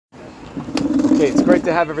Okay, it's great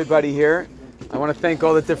to have everybody here. I want to thank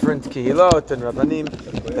all the different kehilot and rabbanim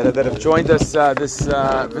that have joined us for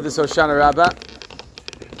this Hoshana Rabbah.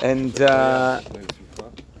 And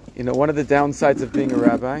one of the downsides of being a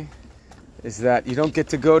rabbi is that you don't get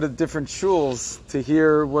to go to different shuls to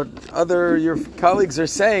hear what your colleagues are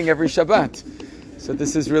saying every Shabbat. So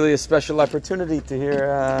this is really a special opportunity to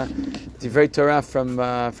hear Divrei Torah from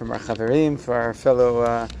our chaverim, for our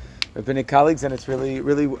fellow rabbinic colleagues, and it's really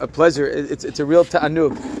a pleasure. It's a real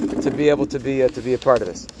ta'anug to be able to be a part of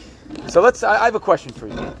this. So I have a question for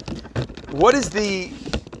you. What is the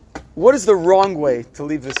wrong way to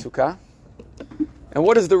leave the sukkah, and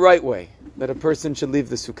what is the right way that a person should leave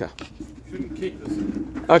the sukkah? Shouldn't kick the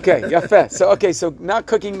sukkah. Okay, yafeh. So not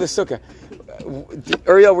cooking the sukkah.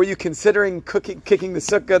 Uriel, were you considering kicking the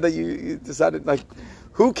sukkah that you decided,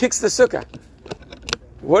 who kicks the sukkah?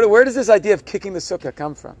 Where does this idea of kicking the sukkah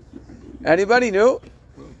come from? Anybody knew?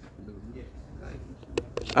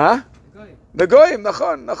 Huh? The goyim,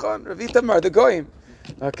 nachon, Ravitamar, the goyim.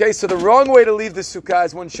 Okay, so the wrong way to leave the sukkah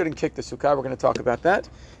is one shouldn't kick the sukkah. We're going to talk about that.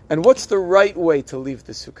 And what's the right way to leave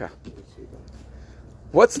the sukkah?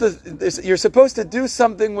 You're supposed to do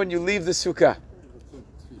something when you leave the sukkah.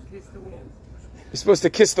 You're supposed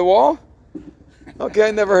to kiss the wall? Okay,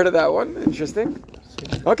 I never heard of that one. Interesting.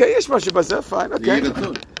 Okay, yesh moshe bazeh, fine. Okay.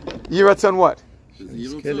 Yiratzon what?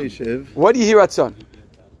 What do you yiratzon?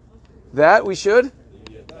 That we should?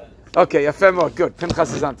 Okay, yafeh, good.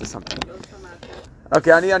 Pinchas is onto something.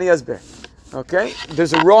 Okay, ani yazber. Okay,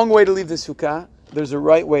 there's a wrong way to leave the sukkah. There's a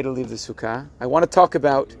right way to leave the sukkah. I want to talk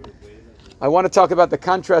about the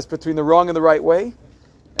contrast between the wrong and the right way,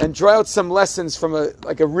 and draw out some lessons from a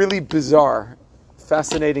really bizarre,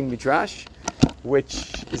 fascinating midrash,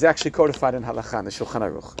 which is actually codified in halakha, in the Shulchan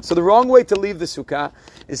Aruch. So the wrong way to leave the sukkah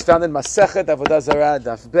is found in Masechet Avodah Zarah,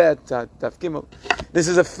 Daf Bet, Daf Gimel. This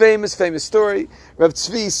is a famous story. Rav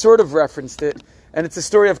Tzvi sort of referenced it, and it's a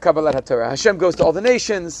story of Kabbalat HaTorah. Hashem goes to all the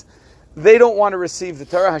nations. They don't want to receive the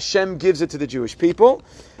Torah. Hashem gives it to the Jewish people.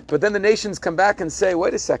 But then the nations come back and say,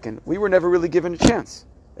 wait a second, we were never really given a chance.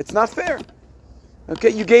 It's not fair. Okay,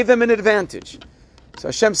 you gave them an advantage. So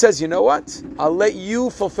Hashem says, you know what? I'll let you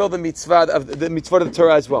fulfill the mitzvah of the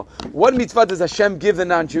Torah as well. What mitzvah does Hashem give the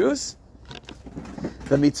non-Jews?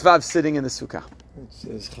 The mitzvah of sitting in the sukkah.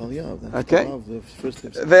 Okay?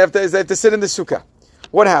 They have to sit in the sukkah.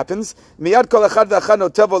 What happens? Everyone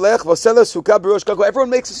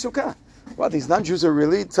makes a sukkah. Wow, these non-Jews are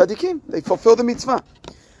really tzaddikim. They fulfill the mitzvah.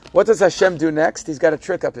 What does Hashem do next? He's got a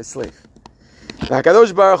trick up his sleeve.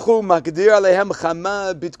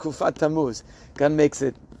 God makes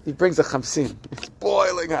it, he brings a chamsin. It's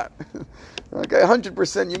boiling hot. Okay,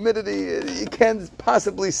 100% humidity. You can't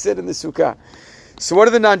possibly sit in the sukkah. So what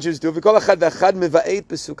do the non-Jews do?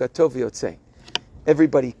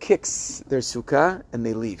 Everybody kicks their sukkah and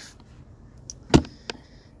they leave.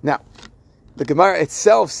 Now, the Gemara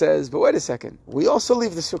itself says, but wait a second, we also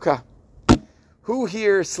leave the sukkah. Who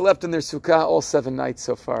here slept in their sukkah all 7 nights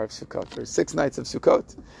so far of Sukkot, or 6 nights of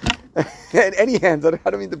Sukkot? Any hands? I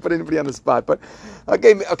don't mean to put anybody on the spot, but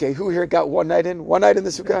okay. Who here got 1 night in? 1 night in the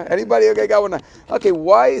sukkah? Anybody? Okay, got 1 night. Okay,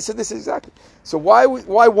 why? So this is exactly. So why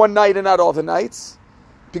 1 night and not all the nights?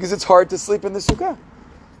 Because it's hard to sleep in the sukkah.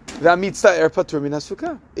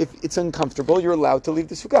 If it's uncomfortable, you're allowed to leave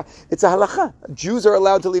the sukkah. It's a halacha. Jews are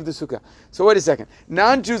allowed to leave the sukkah. So wait a second.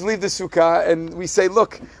 Non-Jews leave the sukkah and we say,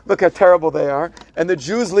 look how terrible they are. And the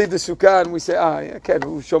Jews leave the sukkah and we say, okay,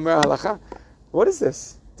 shomer halacha. What is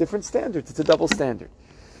this? Different standards. It's a double standard.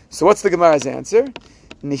 So what's the Gemara's answer?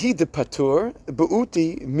 Nihi de patur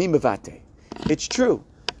bu'uti mimavate. It's true.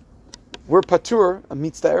 We're patur, a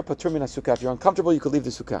mitzvah, patur min sukkah. If you're uncomfortable, you could leave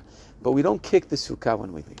the sukkah. But we don't kick the sukkah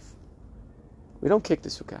when we leave. We don't kick the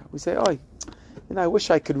sukkah. We say, I wish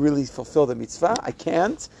I could really fulfill the mitzvah. I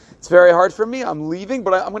can't. It's very hard for me. I'm leaving,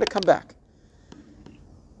 but I'm going to come back.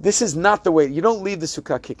 This is not the way. You don't leave the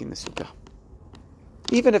sukkah kicking the sukkah.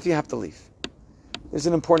 Even if you have to leave. There's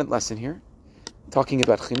an important lesson here. Talking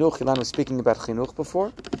about chinuch. Ilan was speaking about chinuch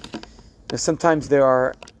before. Now, sometimes there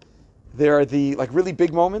are the really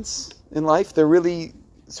big moments in life. They're really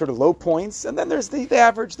sort of low points, and then there's the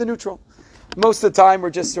average, the neutral. Most of the time, we're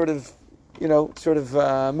just sort of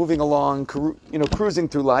moving along, cruising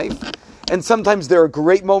through life. And sometimes there are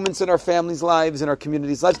great moments in our family's lives, in our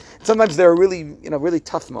community's lives. Sometimes there are really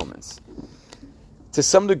tough moments. To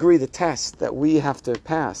some degree, the test that we have to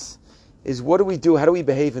pass is what do we do? How do we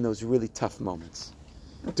behave in those really tough moments?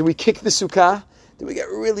 Do we kick the sukkah? Do we get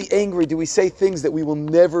really angry? Do we say things that we will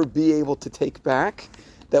never be able to take back?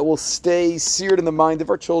 That will stay seared in the mind of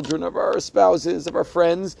our children, of our spouses, of our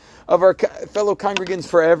friends, of our fellow congregants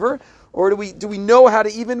forever? Or do we know how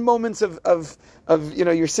to, even moments of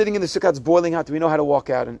you're sitting in the sukkah, it's boiling hot, do we know how to walk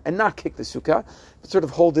out and not kick the sukkah, but sort of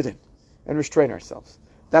hold it in and restrain ourselves?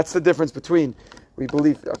 That's the difference between, we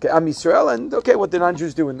believe, okay, Am Yisrael, and okay, what the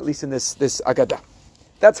non-Jews do, at least in this Agadah.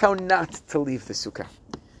 That's how not to leave the sukkah.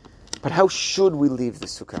 But how should we leave the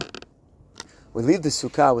sukkah? We leave the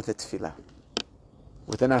sukkah with a tefillah,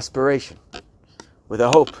 with an aspiration, with a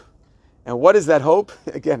hope. And what is that hope?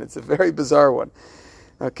 Again, it's a very bizarre one.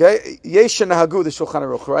 Okay, Yesh Nahagu, the Shulchan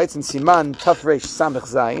Aruch writes in Siman Taf Reish Samech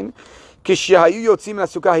Zayin, Kishahayu Yotzim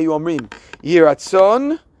LaSukkah Hayu Omrim,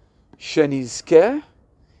 Yiratzon Shenizkeh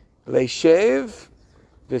Leishev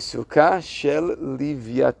V'Sukkah Shel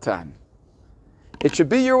Leviathan. It should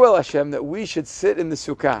be your will, Hashem, that we should sit in the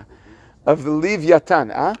sukkah of the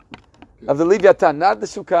Leviathan, of the Leviathan, not the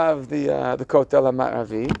sukkah of the Kotel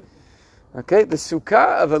HaMa'avi. Okay, the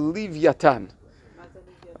sukkah of a Leviathan.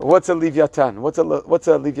 What's a Leviathan? What's a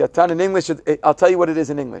Leviathan? In English, I'll tell you what it is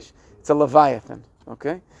in English. It's a Leviathan.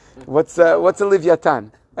 Okay? What's a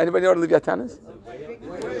Leviathan? Anybody know what a Leviathan is?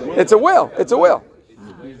 It's a whale. It's a whale.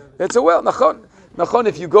 It's a whale. Nachon,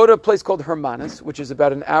 if you go to a place called Hermanus, which is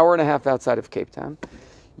about an hour and a half outside of Cape Town,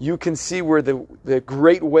 you can see where the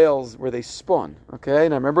great whales, where they spawn. Okay?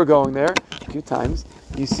 And I remember going there a few times.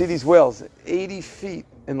 You see these whales, 80 feet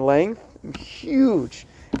in length, huge.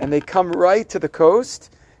 And they come right to the coast.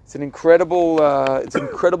 It's an incredible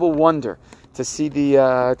wonder to see these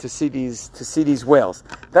whales.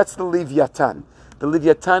 That's the Leviathan. The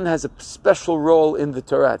Leviathan has a special role in the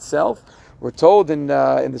Torah itself. We're told in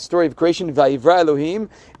the story of creation, Vayivra Elohim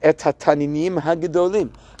et hataninim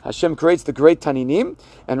hagedolim. Hashem creates the great taninim,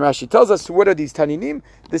 and Rashi tells us, what are these taninim?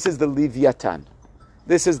 This is the Leviathan.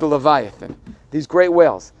 This is the Leviathan. These great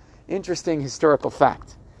whales. Interesting historical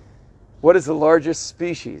fact. What is the largest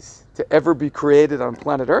species to ever be created on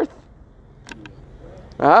planet Earth?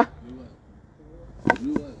 Huh?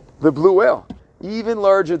 The blue whale. Even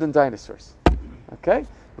larger than dinosaurs. Okay?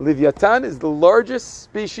 Leviathan is the largest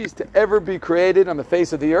species to ever be created on the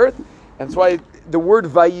face of the earth. And that's why the word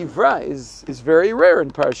Vayivra is very rare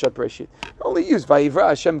in Parashat Bereshit. Only use Vayivra.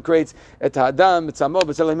 Hashem creates et Adam, Etzamo,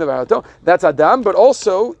 B'Tselem V'Arato. That's Adam, but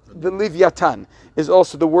also the Leviathan is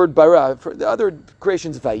also the word bara. For the other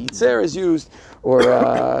creations, Vayitzer is used, or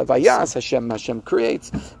Vayas, Hashem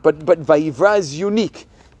creates. But Vayivra is unique,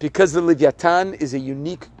 because the Leviathan is a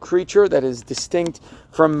unique creature that is distinct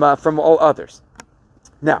from all others.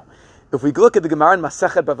 Now, if we look at the Gemara in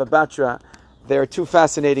Masachet Bava Batra, there are two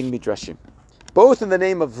fascinating midrashim, both in the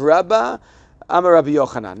name of Rabbah, Amar Rabbi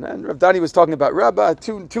Yochanan. And Rav Dani was talking about Rabbah,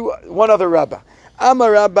 one other Rabbah.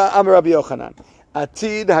 Amar Rabbah, Amar Rabbi Yochanan.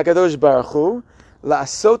 Atid HaKadosh Baruch Hu,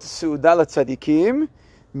 La'asot Su'udah LaTzadikim,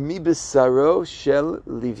 Mibesaro Shel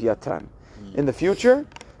Leviathan. In the future,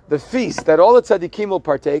 the feast that all the tzaddikim will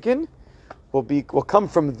partake in will come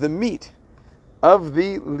from the meat of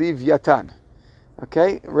the Leviathan.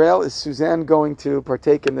 Okay, Rael, is Suzanne going to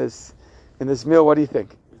partake in this meal? What do you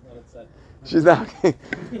think? She's not.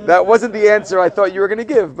 That wasn't the answer I thought you were going to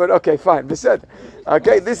give, but okay, fine.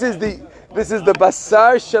 Okay, this is the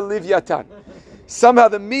basar shel Leviathan. Somehow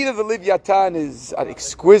the meat of the Leviathan is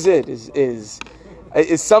exquisite, is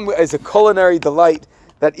a culinary delight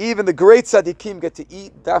that even the great tzaddikim get to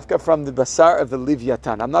eat dafka from the basar of the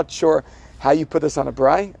Leviathan. I'm not sure how you put this on a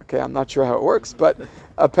braai. Okay, I'm not sure how it works, but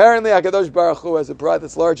apparently HaKadosh Baruch Hu has a braai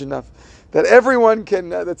that's large enough that everyone can,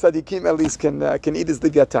 the tzaddikim at least can eat his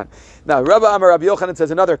Leviathan. Now, Rabbi Amar Rabbi Yochanan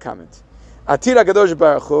says another comment. Atir HaKadosh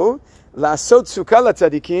Baruch Hu la'asot sukkah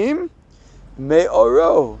latzaddikim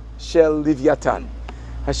me'oro shel Leviathan.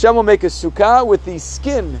 Hashem will make a sukkah with the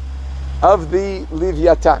skin of the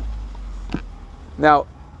Leviathan. Now,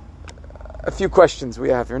 a few questions we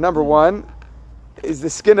have here. Number one, is the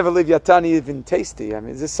skin of a Leviathan even tasty? I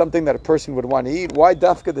mean, is this something that a person would want to eat? Why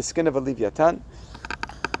dafka the skin of a Leviathan?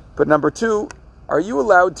 But number two, are you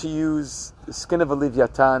allowed to use the skin of a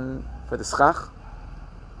Leviathan for the schach?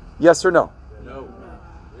 Yes or no? No.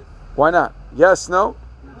 Why not? Yes, no?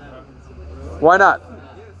 Why not?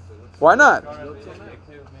 Why not?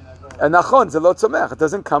 And nachon, zelot tzomech. It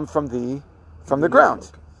doesn't come from the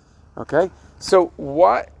ground. Okay? So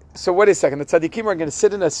wait a second. The tzaddikim are going to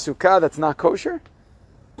sit in a sukkah that's not kosher?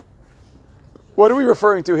 What are we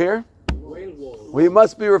referring to here? We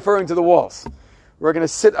must be referring to the walls. We're going to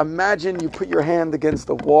sit. Imagine you put your hand against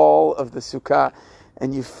the wall of the sukkah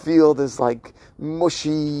and you feel this like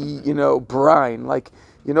mushy, brine, like,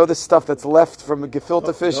 the stuff that's left from a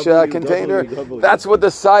gefilte fish container. That's what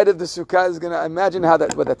the side of the sukkah is going to, imagine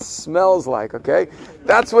what that smells like, okay?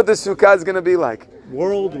 That's what the sukkah is going to be like.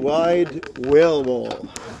 Worldwide whale wall.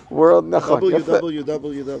 www.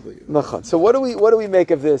 www. So what do we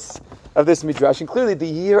make of this midrash, and clearly the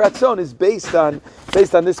Yeh Ratzon is based on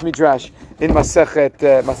this midrash in Masechet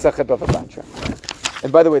Bava Batra.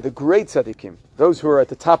 And by the way, the great tzaddikim, those who are at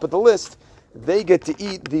the top of the list, they get to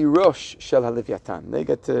eat the rosh shel Leviathan. They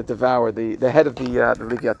get to devour the head of the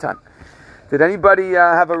Leviathan. Did anybody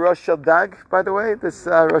have a rosh shel dag, by the way, this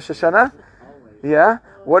Rosh Hashanah? Yeah?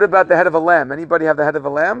 What about the head of a lamb? Anybody have the head of a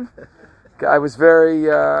lamb? I was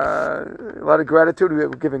a lot of gratitude. We were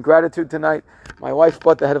giving gratitude tonight. My wife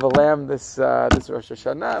bought the head of a lamb this Rosh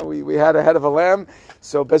Hashanah. We had a head of a lamb.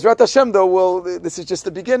 So Bezrat Hashem, though, this is just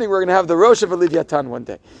the beginning. We're going to have the Rosh of a Leviathan one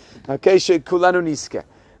day. Okay, Kulanu Niske.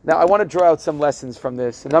 Now, I want to draw out some lessons from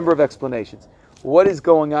this, a number of explanations. What is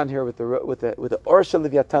going on here with the Orsha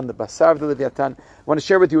Leviathan, the Basar of the Leviathan? I want to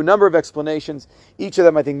share with you a number of explanations, each of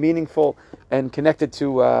them I think meaningful and connected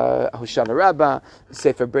to Hoshana Rabbah,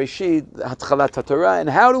 Sefer Breshit, Hatchalat HaTorah, and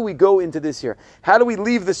how do we go into this year? How do we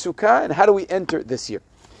leave the Sukkah and how do we enter this year?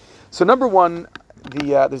 So number one,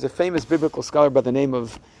 there's a famous biblical scholar by the name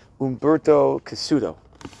of Umberto Cassuto.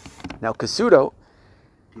 Now Cassuto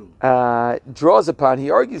draws upon, he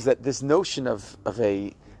argues that this notion of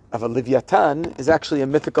a Leviathan is actually a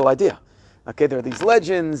mythical idea. Okay, there are these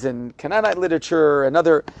legends and Canaanite literature and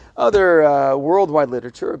other worldwide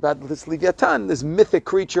literature about this Leviathan, this mythic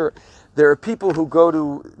creature. There are people who go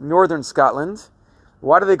to northern Scotland.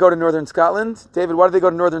 Why do they go to northern Scotland? David, why do they go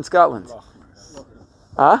to northern Scotland?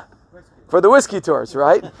 For the whiskey tours,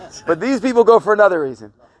 right? But these people go for another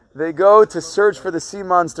reason. They go to search for the sea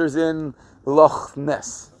monsters in Loch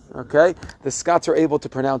Ness. Okay? The Scots are able to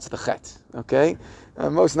pronounce the chet. Okay?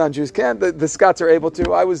 Most non-Jews can't. The Scots are able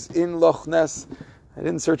to. I was in Loch Ness. I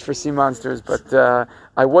didn't search for sea monsters, but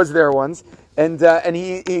I was there once. And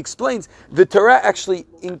he explains the Torah actually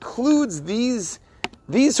includes these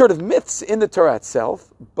sort of myths in the Torah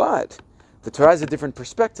itself, but the Torah has a different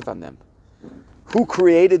perspective on them. Who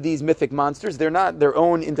created these mythic monsters? They're not their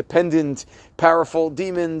own independent, powerful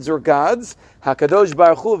demons or gods. HaKadosh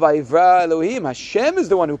Baruch Hu va'ivra Elohim. Hashem is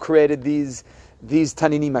the one who created these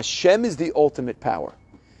taninim. Hashem is the ultimate power.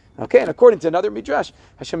 Okay, and according to another midrash,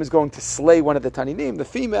 Hashem is going to slay one of the taninim, the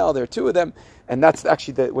female. There are two of them, and that's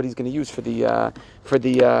actually what he's going to use for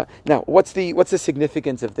the. Now, what's the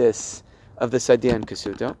significance of this idea in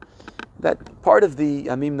Cassuto? That part of the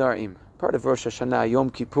Amim Naraim, part of Rosh Hashanah, Yom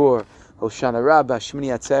Kippur, Hoshana Rabbah,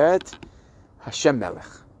 Shmini Atzeret, Hashem Melech.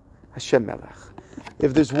 Hashem Melech.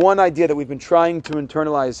 If there's one idea that we've been trying to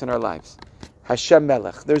internalize in our lives, Hashem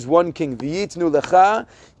Melech. There's one king. V'yitnu lecha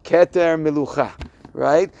keter melucha.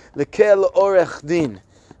 Right? Lekel orech din.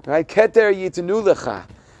 Right? Keter yitnu lecha.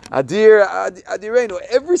 Adirenu.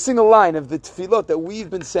 Every single line of the tefillot that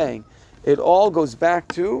we've been saying, it all goes back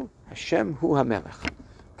to Hashem hu hamelech.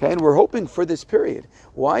 Okay? And we're hoping for this period.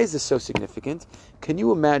 Why is this so significant? Can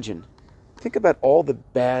you imagine? Think about all the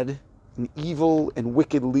bad and evil and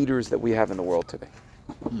wicked leaders that we have in the world today.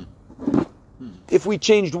 If we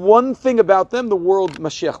changed one thing about them, the world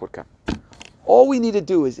Mashiach would come. All we need to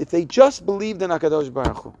do is, if they just believed in HaKadosh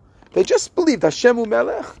Baruch Hu, they just believed Hashem Hu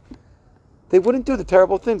Melech, they wouldn't do the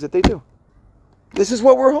terrible things that they do. This is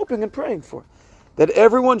what we're hoping and praying for. That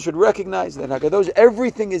everyone should recognize that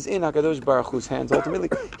everything is in HaKadosh Baruch Hu's hands. Ultimately,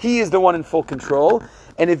 He is the one in full control.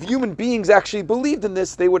 And if human beings actually believed in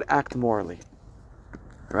this, they would act morally.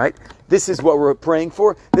 Right? This is what we're praying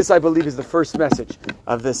for. This, I believe, is the first message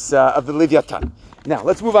of this of the Leviathan. Now,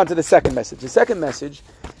 let's move on to the second message. The second message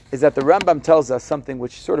is that the Rambam tells us something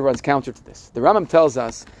which sort of runs counter to this. The Rambam tells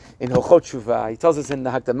us in Hochot Shuvah, he tells us in the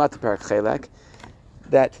Hakdamat Parak Chelek,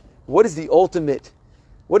 that what is the ultimate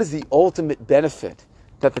benefit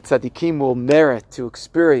that the tzaddikim will merit to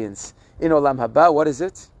experience in Olam Haba? What is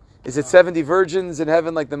it? Is it 70 virgins in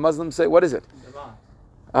heaven like the Muslims say? What is it?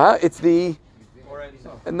 It's the...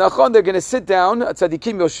 Nachon, they're going to sit down,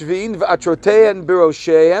 tzaddikim yoshvin, v'atrotein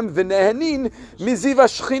birosheim, v'nehenin miziv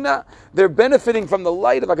hashchina. They're benefiting from the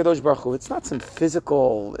light of HaKadosh Baruch Hu. It's not some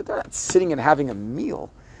physical, they're not sitting and having a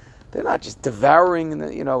meal. They're not just devouring,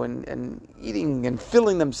 and eating and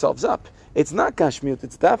filling themselves up. It's not gashmiut,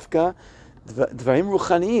 it's dafka, dvarim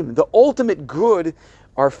ruchanim. The ultimate good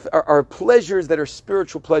are pleasures that are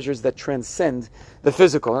spiritual pleasures that transcend the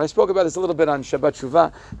physical. And I spoke about this a little bit on Shabbat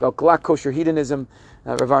Shuvah, about glak kosher hedonism.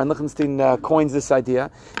 Rav Aaron Lichtenstein coins this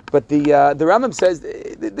idea. But the Rambam says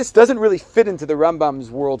this doesn't really fit into the Rambam's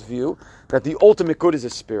worldview, that the ultimate good is a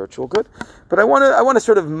spiritual good. But I want to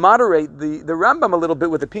sort of moderate the Rambam a little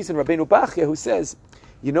bit with a piece in Rabbeinu Bachya who says,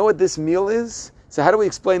 you know what this meal is? So how do we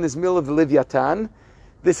explain this meal of the Leviathan?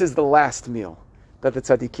 This is the last meal that the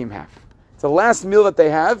tzaddikim have. It's the last meal that they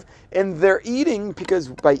have, and they're eating, because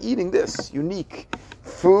by eating this unique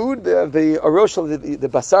food, the Orosh, the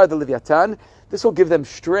Basar, the Leviathan, this will give them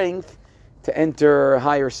strength to enter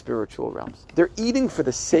higher spiritual realms. They're eating for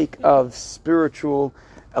the sake of spiritual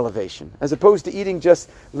elevation, as opposed to eating just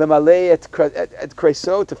lemalei et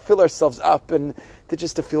kreso, to fill ourselves up and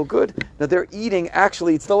to feel good. Now they're eating,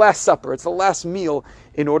 actually, it's the last supper, it's the last meal,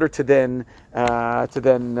 in order to then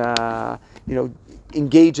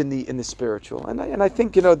engage in the spiritual. And I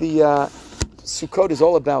think the Sukkot is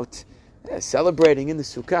all about celebrating in the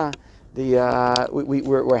Sukkah.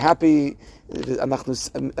 We're happy. We're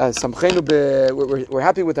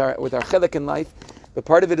happy with our chelik in life, but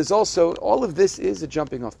part of it is also, all of this is a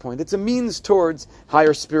jumping off point. It's a means towards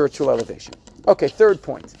higher spiritual elevation. Okay, third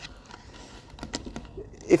point.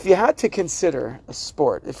 If you had to consider a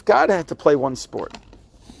sport, if God had to play one sport,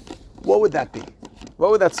 what would that be?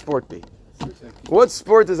 What would that sport be? What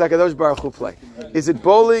sport does HaKadosh Baruch Hu play? Is it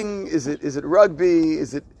bowling? Is it rugby?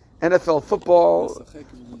 Is it NFL football?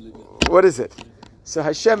 What is it? So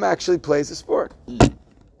Hashem actually plays a sport.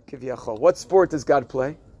 Kiviyachol. What sport does God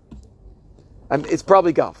play? It's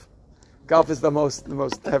probably golf. Golf is the most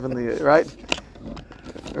heavenly, right?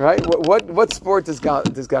 Right? What sport does God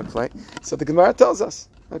play? So the Gemara tells us.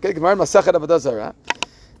 Okay, Gemara Masachet Avodah Zarah,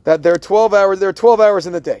 that there are 12 hours. There are 12 hours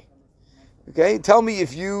in the day. Okay, tell me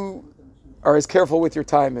if you are as careful with your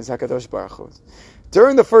time as HaKadosh Baruch Hu is.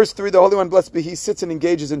 During the first 3, the Holy One, blessed be He, sits and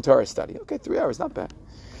engages in Torah study. Okay, 3 hours, not bad.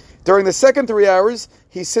 During the second 3 hours,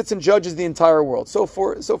 He sits and judges the entire world. So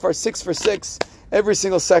far 6 for 6. Every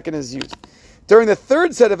single second is used. During the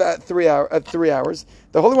third set of 3 hours,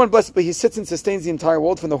 the Holy One, blessed be He, sits and sustains the entire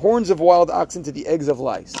world, from the horns of wild oxen to the eggs of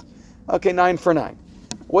lice. Okay, 9 for 9.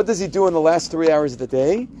 What does He do in the last 3 hours of the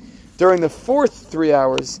day? During the fourth 3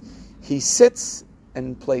 hours, He sits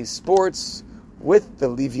and plays sports with the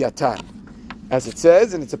Leviathan. As it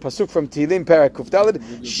says, and it's a pasuk from Tehillim, Parak Kuf Daled,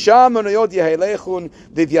 Sham anoyot yahelechun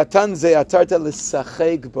Leviathan ze atarta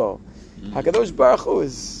l'sacheg bo. HaKadosh Baruch Hu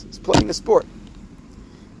is playing a sport.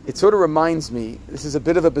 It sort of reminds me, this is a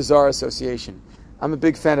bit of a bizarre association. I'm a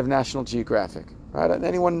big fan of National Geographic. Right?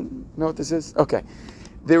 Anyone know what this is? Okay.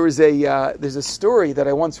 There's a story that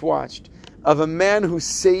I once watched of a man who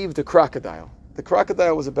saved a crocodile. The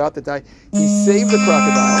crocodile was about to die. He saved the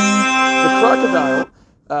crocodile. The crocodile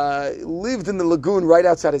lived in the lagoon right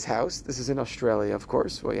outside his house. This is in Australia, of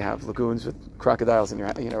course, where you have lagoons with crocodiles in your,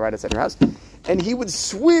 right outside your house. And he would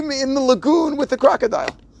swim in the lagoon with the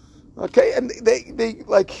crocodile. Okay, and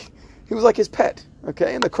he was like his pet.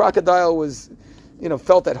 Okay, and the crocodile was,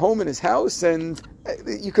 felt at home in his house, and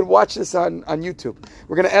you can watch this on YouTube.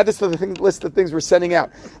 We're going to add this to the list of things we're sending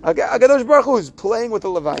out. HaKadosh Baruch Hu is playing with the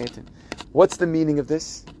Leviathan. What's the meaning of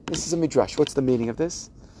this? This is a midrash. What's the meaning of this?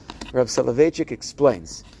 Rav Soloveitchik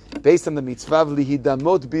explains, based on the mitzvah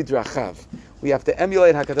lihidamot bidrachav, we have to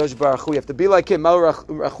emulate HaKadosh Baruch Hu. We have to be like him. Ma'u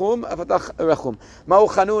rachum, avatach rachum. Ma'u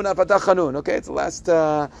chanun, avatach chanun. Okay, it's the last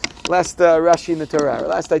Rashi in the Torah,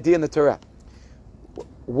 last idea in the Torah.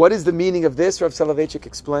 What is the meaning of this? Rav Soloveitchik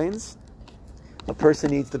explains, a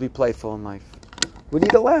person needs to be playful in life. We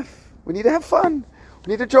need to laugh. We need to have fun.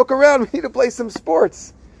 We need to joke around. We need to play some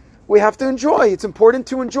sports. We have to enjoy. It's important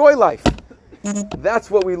to enjoy life.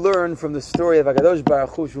 That's what we learn from the story of HaKadosh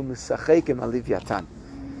Baruch Hu Shu Mesachekim al Leviathan.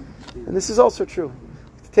 And this is also true.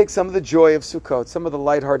 To take some of the joy of Sukkot, some of the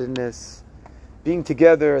lightheartedness, being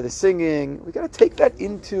together, the singing, we got to take that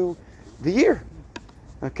into the year.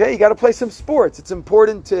 Okay, you got to play some sports. It's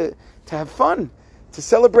important to have fun, to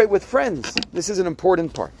celebrate with friends. This is an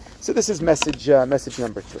important part. So this is message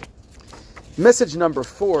number 3. Message number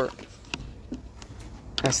 4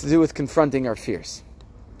 has to do with confronting our fears.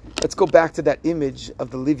 Let's go back to that image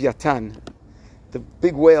of the Leviathan, the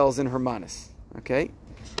big whales in Hermanus. Okay?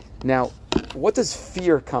 Now, what does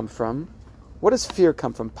fear come from? What does fear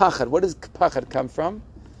come from? Pachad. What does pachad come from?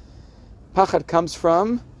 Pachad comes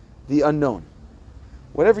from the unknown.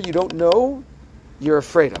 Whatever you don't know, you're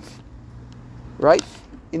afraid of. Right?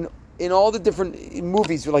 In all the different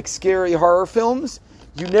movies, like scary horror films,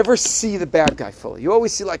 you never see the bad guy fully. You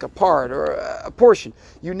always see like a part or a portion.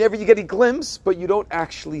 You get a glimpse, but you don't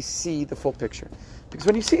actually see the full picture. Because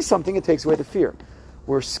when you see something, it takes away the fear.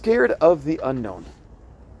 We're scared of the unknown.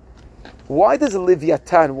 Why does a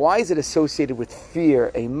Leviathan, why is it associated with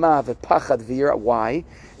fear, ema, v'pachad, v'yira? Why?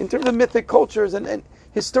 In terms of mythic cultures and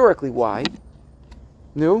historically, why?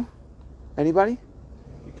 No? Anybody?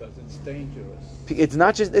 Because it's dangerous. It's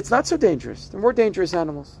not so dangerous. They're more dangerous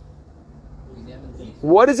animals.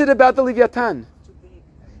 What is it about the Leviathan?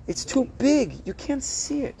 It's too big. You can't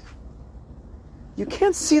see it. You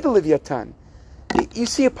can't see the Leviathan. You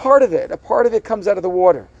see a part of it. A part of it comes out of the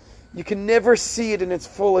water. You can never see it in its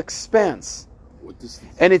full expanse.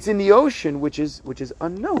 And it's in the ocean, which is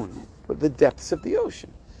unknown, but the depths of the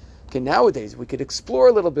ocean. Okay, nowadays we could explore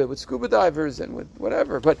a little bit with scuba divers and with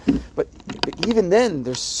whatever, but even then,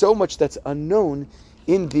 there's so much that's unknown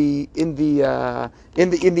in the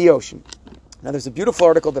ocean. Now, there's a beautiful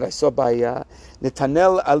article that I saw by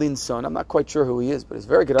Netanel Alinson. I'm not quite sure who he is, but it's a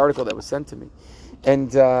very good article that was sent to me,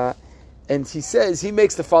 and he says he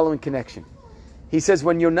makes the following connection. He says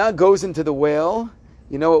when Yonah goes into the whale,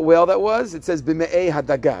 you know what whale that was? It says Bime'ei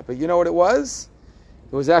Hadaga, but you know what it was?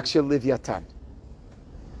 It was actually Leviathan.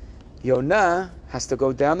 Yonah has to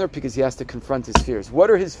go down there because he has to confront his fears. What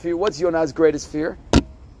are his fears? What's Yonah's greatest fear?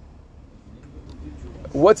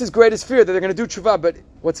 What's his greatest fear? That they're going to do tshuva, but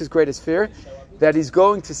what's his greatest fear? That he's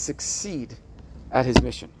going to succeed at his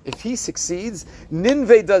mission. If he succeeds,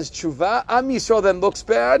 Nineveh does tshuva, Am Yisrael then looks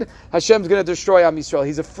bad, Hashem's going to destroy Am Yisrael.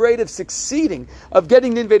 He's afraid of succeeding, of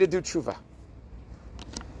getting Nineveh to do tshuva.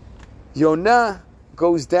 Yonah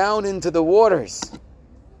goes down into the waters.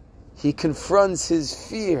 He confronts his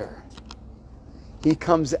fear. He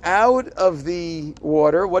comes out of the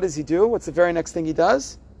water. What does he do? What's the very next thing he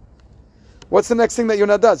does? What's the next thing that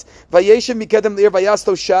Yonah does? Vayeshem mikedem l'ir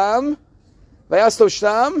vayasto sham. Vayasto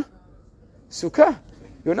sham. Sukkah.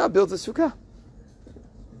 Yonah builds a sukkah.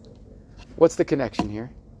 What's the connection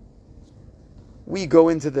here? We go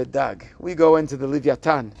into the Dag. We go into the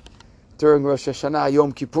Leviathan during Rosh Hashanah,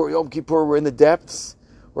 Yom Kippur. Yom Kippur, we're in the depths.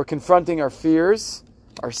 We're confronting our fears,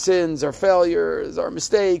 our sins, our failures, our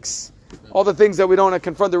mistakes. All the things that we don't want to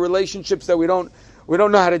confront, the relationships that we don't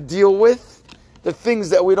know how to deal with, the things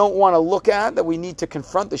that we don't want to look at, that we need to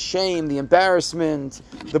confront, the shame, the embarrassment,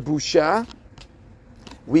 the busha.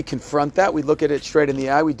 We confront that. We look at it straight in the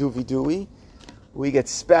eye. We do vidui. We get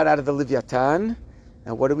spat out of the Leviathan.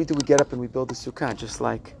 And what do? We get up and we build a sukkah, just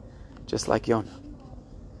like Yonah.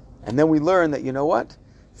 And then we learn that, you know what?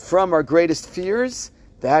 From our greatest fears,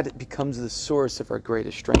 that becomes the source of our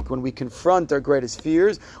greatest strength. When we confront our greatest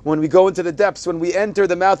fears, when we go into the depths, when we enter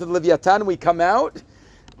the mouth of the Leviathan, we come out,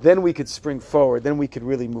 then we could spring forward. Then we could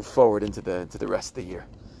really move forward into the rest of the year.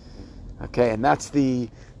 Okay, and that's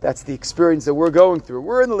the experience that we're going through.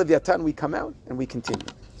 We're in the Leviathan, we come out, and we continue.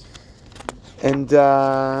 And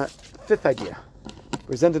fifth idea,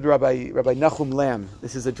 presented Rabbi Nachum Lamb.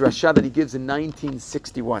 This is a drasha that he gives in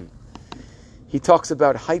 1961. He talks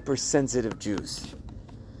about hypersensitive Jews.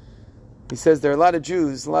 He says there are a lot of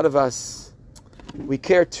Jews, a lot of us, we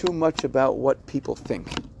care too much about what people think.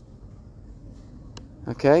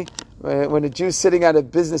 Okay? When a Jew's sitting at a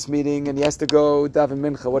business meeting and he has to go daven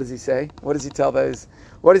mincha, what does he say? What does he tell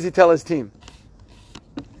his team?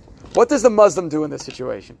 What does the Muslim do in this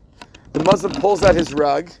situation? The Muslim pulls out his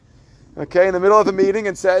rug, okay, in the middle of the meeting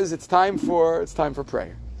and says, it's time for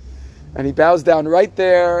prayer. And he bows down right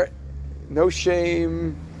there, no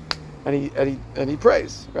shame, and he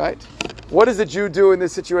prays, right? What does the Jew do in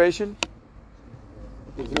this situation?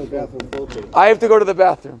 I have to go to the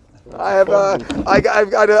bathroom. I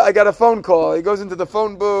got a phone call. He goes into the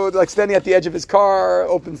phone booth, like standing at the edge of his car,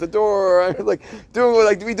 opens the door,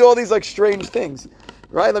 we do all these like strange things,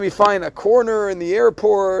 right? Let me find a corner in the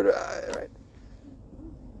airport,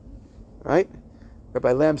 right?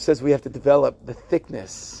 Rabbi Lamb says we have to develop the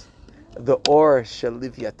thickness, the or shel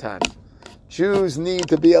Leviathan. Jews need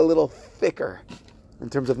to be a little thicker in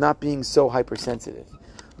terms of not being so hypersensitive.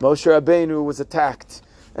 Moshe Rabbeinu was attacked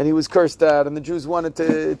and he was cursed at, and the Jews wanted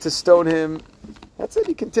to stone him. That's it.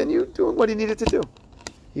 He continued doing what he needed to do.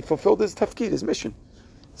 He fulfilled his tafkid, his mission.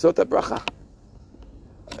 Zota bracha.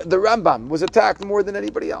 The Rambam was attacked more than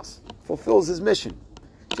anybody else. Fulfills his mission.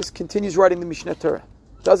 Just continues writing the Mishneh Torah.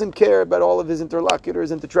 Doesn't care about all of his interlocutors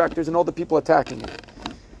and detractors and all the people attacking him.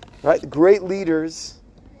 Right? The great leaders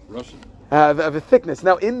have a thickness.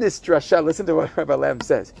 Now, in this drasha, listen to what Rabbi Lamb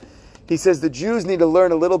says. He says the Jews need to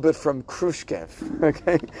learn a little bit from Khrushchev.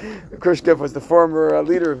 Okay, Khrushchev was the former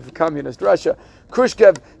leader of communist Russia.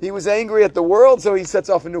 Khrushchev, he was angry at the world, so he sets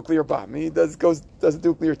off a nuclear bomb. He does a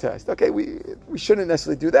nuclear test. Okay, we shouldn't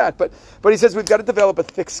necessarily do that, but he says we've got to develop a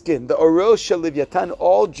thick skin. The Oro Shel Leviathan,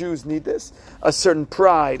 all Jews need this: a certain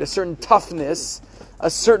pride, a certain toughness, a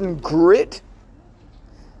certain grit.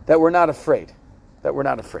 That we're not afraid.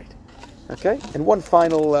 Okay, and one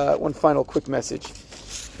final quick message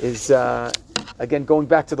is, again, going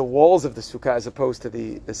back to the walls of the sukkah as opposed to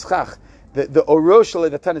the schach. The Oro Shel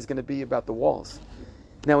Leviathan is going to be about the walls.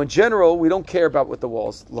 Now, in general, we don't care about what the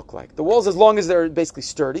walls look like. The walls, as long as they're basically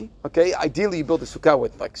sturdy, okay? Ideally, you build a sukkah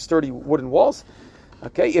with like sturdy wooden walls,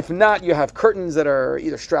 okay? If not, you have curtains that are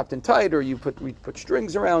either strapped in tight, or we put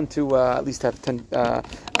strings around to at least have 10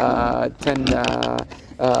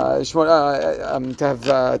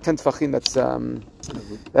 tefachim.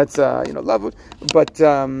 That's lavud.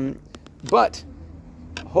 But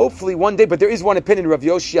hopefully one day, but there is one opinion, Rav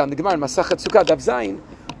Yoshia, on the Gemara, Masachet Sukkah, Daf Zayin,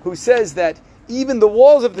 who says that even the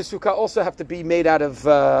walls of the Sukkah also have to be made out of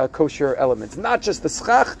kosher elements. Not just the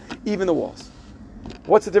schach, even the walls.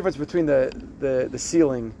 What's the difference between the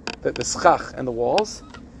ceiling, the schach, and the walls?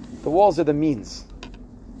 The walls are the means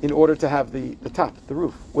in order to have the top, the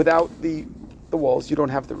roof. Without the walls, you don't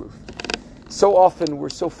have the roof. So often we're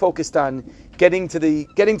so focused on getting to the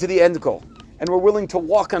end goal, and we're willing to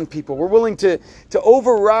walk on people. We're willing to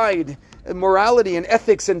override morality and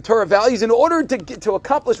ethics and Torah values in order to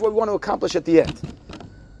accomplish what we want to accomplish at the end.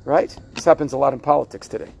 Right? This happens a lot in politics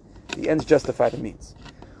today. The ends justify the means.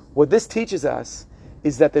 What this teaches us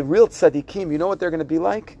is that the real tzaddikim, you know what they're going to be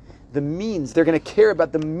like? The means. They're going to care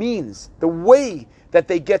about the means, the way that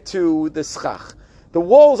they get to the schach. The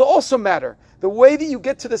walls also matter. The way that you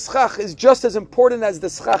get to the schach is just as important as the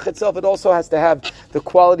schach itself. It also has to have the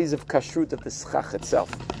qualities of kashrut of the schach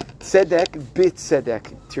itself. Tzedek, bit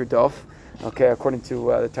tzedek, tirdof, okay, according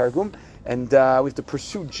to the Targum. And we have to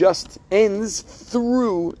pursue just ends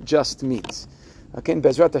through just means. Okay, in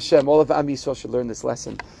Bezrat Hashem, all of Am Yisrael should learn this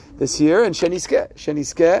lesson this year. And Sheniskeh,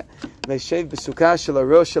 Meshev B'Sukkah Shel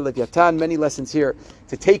Oro Shel Leviathan, many lessons here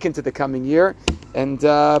to take into the coming year. And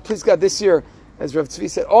please God, this year, as Rav Tzvi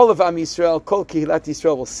said, all of Am Yisrael, Kol Kihilat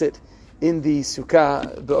Yisrael will sit in the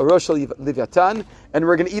Sukkah, B'Oro Shel Leviathan, and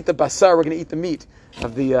we're going to eat the basar, we're going to eat the meat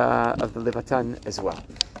of the Leviathan as well.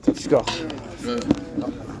 Tishkoch.